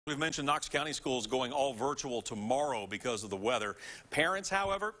We've mentioned Knox County Schools going all virtual tomorrow because of the weather. Parents,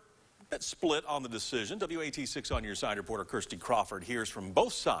 however, a bit split on the decision. WATE 6 on your side reporter Kirsty Crawford hears from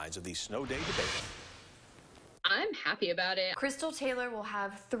both sides of the snow day debate. I'm happy about it. Crystal Taylor will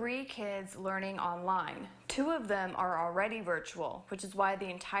have 3 kids learning online. 2 of them are already virtual, which is why the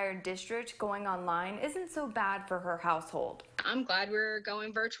entire district going online isn't so bad for her household. I'm glad we're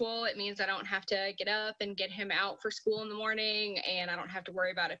going virtual. It means I don't have to get up and get him out for school in the morning, and I don't have to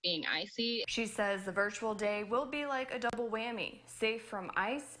worry about it being icy. She says the virtual day will be like a double whammy, safe from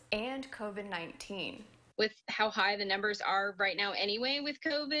ice and COVID-19. With how high the numbers are right now anyway with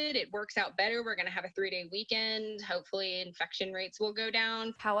COVID, it works out better. We're going to have a 3-day weekend. Hopefully infection rates will go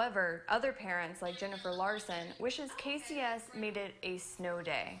down. However, other parents like Jennifer Larson wishes KCS made it a snow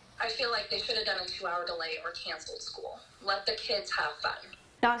day. I feel like they should have done a 2-hour delay or canceled school. Let the kids have fun.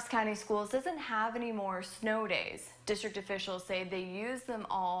 Knox County Schools doesn't have any more snow days. District officials say they used them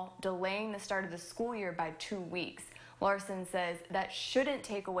all, delaying the start of the school year by 2 weeks. Larson says that shouldn't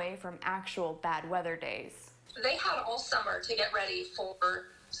take away from actual bad weather days. They had all summer to get ready for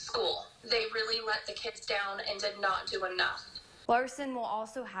school. They really let the kids down and did not do enough. Larson will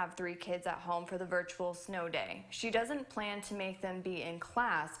also have 3 kids at home for the virtual snow day. She doesn't plan to make them be in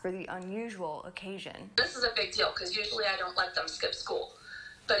class for the unusual occasion. This is a big deal because usually I don't let them skip school.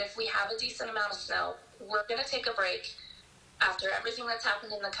 But if we have a decent amount of snow, we're going to take a break after everything that's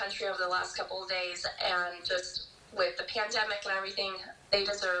happened in the country over the last couple of days, and just with the pandemic and everything, they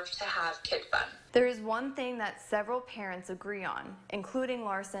deserve to have kid fun. There is one thing that several parents agree on, including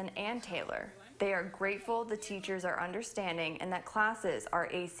Larson and Taylor. They are grateful the teachers are understanding and that classes are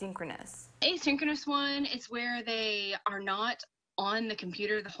asynchronous. Asynchronous one is where they are not on the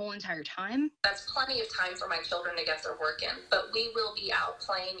computer the whole entire time. That's plenty of time for my children to get their work in, but we will be out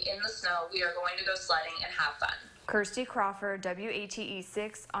playing in the snow. We are going to go sledding and have fun. Kirsty Crawford, WATE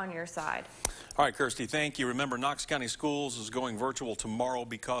 6 on your side. All right, Kirsty, thank you. Remember, Knox County Schools is going virtual tomorrow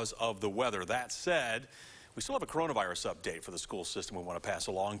because of the weather. That said, we still have a coronavirus update for the school system we want to pass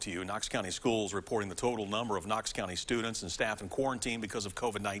along to you. Knox County Schools reporting the total number of Knox County students and staff in quarantine because of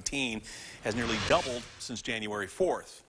COVID-19 has nearly doubled since January 4th.